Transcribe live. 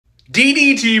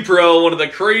DDT Pro, one of the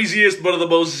craziest, one of the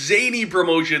most zany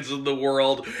promotions in the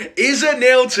world, is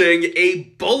announcing a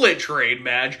bullet train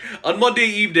match. On Monday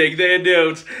evening, they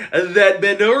announced that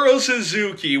Minoru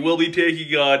Suzuki will be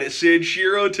taking on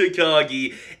Sanshiro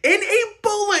Takagi in a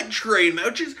bullet train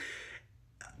match, which is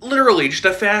literally just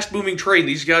a fast-moving train.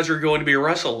 These guys are going to be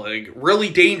wrestling. Really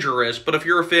dangerous, but if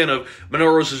you're a fan of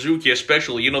Minoru Suzuki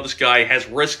especially, you know this guy has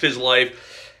risked his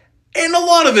life in a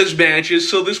lot of his matches,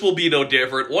 so this will be no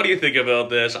different. What do you think about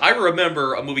this? I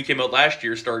remember a movie came out last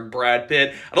year starring Brad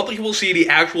Pitt. I don't think we'll see any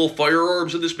actual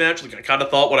firearms in this match, like I kind of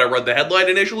thought when I read the headline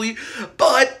initially,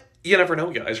 but you never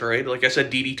know, guys, right? Like I said,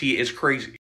 DDT is crazy.